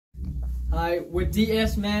Hi, we're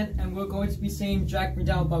DS Man, and we're going to be singing Drag Me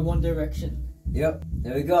Down by One Direction. Yep,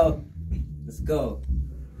 there we go. Let's go.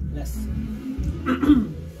 Let's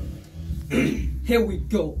here we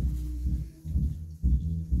go.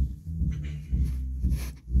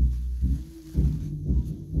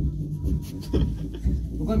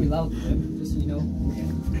 We're gonna be loud, right? Just so you know.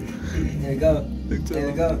 There we go. There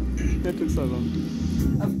we go. That took so long.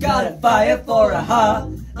 I've got a fire for a heart.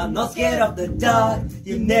 I'm not scared of the dark.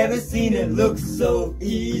 You've never seen it look so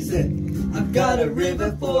easy. I've got a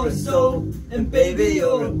river for a soul, and baby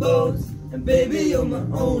you're a boat, and baby you're my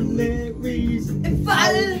only reason. If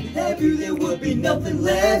I didn't have you, there would be nothing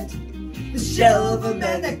left. The shell of a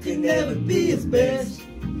man that could never be his best.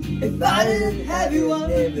 If I didn't have you, I'd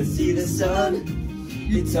never see the sun.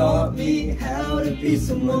 You taught me how to be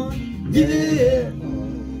someone. Yeah.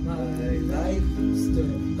 All my life you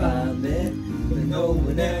stood by me when no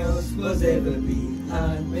one else was ever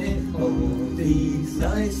behind me. All these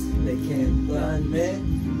nights, they can't blind me.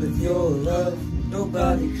 With your love,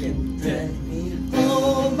 nobody can drag me.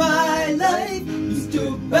 All my life, you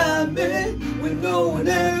stood by me when no one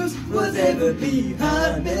else was ever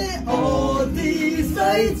behind me. All these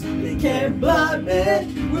nights, they can't blind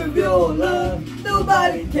me. With your love,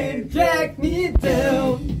 nobody can drag me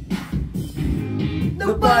down.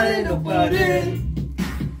 Nobody, nobody,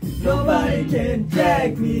 nobody can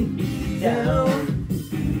drag me down.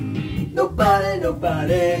 Nobody,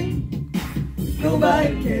 nobody,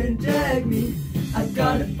 nobody can drag me. I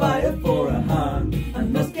got a fire for a heart.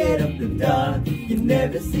 I'm not scared of the dark. You've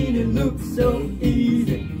never seen it look so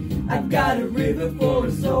easy. I've got a river for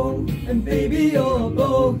a soul, and baby you're a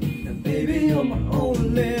boat, and baby you're my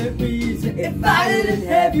only reason. If I didn't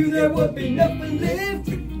have you, there would be nothing left.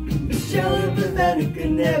 The shell of a man who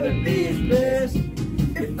can never be his best.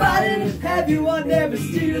 If I didn't have you, I'd never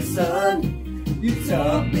see the sun. You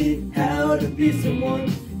taught me how to be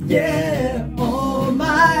someone. Yeah, all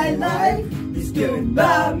my life you stood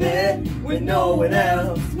by me when no one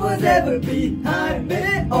else was ever behind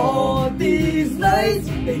me. All these nights,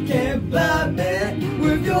 they can't blind me.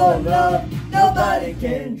 With your love, nobody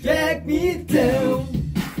can drag me down.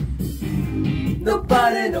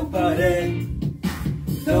 Nobody, nobody,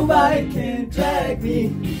 nobody can drag me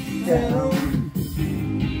down.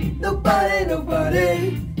 Nobody,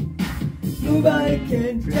 nobody, nobody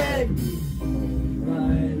can drag me. All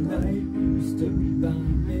my life you stood by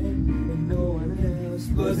me when no one else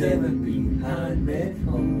was ever behind me.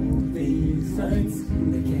 All these nights,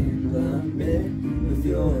 they can't blind me. With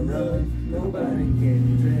your love, nobody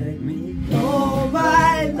can drag me. All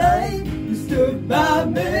my life you stood by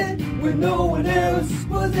me when no one else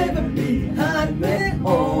was ever behind me.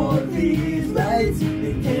 All these lights,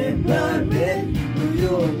 they can't blind me. With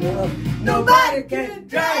your love, nobody can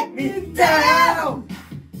drag me down.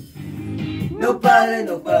 Nobody,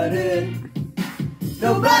 nobody,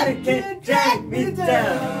 nobody can drag me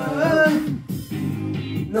down.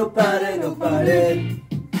 Nobody, nobody,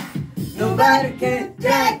 nobody can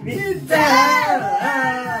drag me down.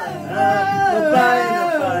 Nobody,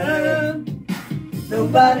 nobody,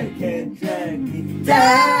 nobody can drag me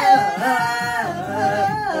down.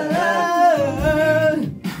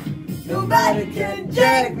 Nobody can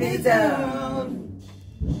drag me down.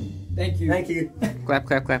 Thank you. Thank you. Clap,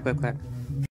 clap, clap, clap, clap.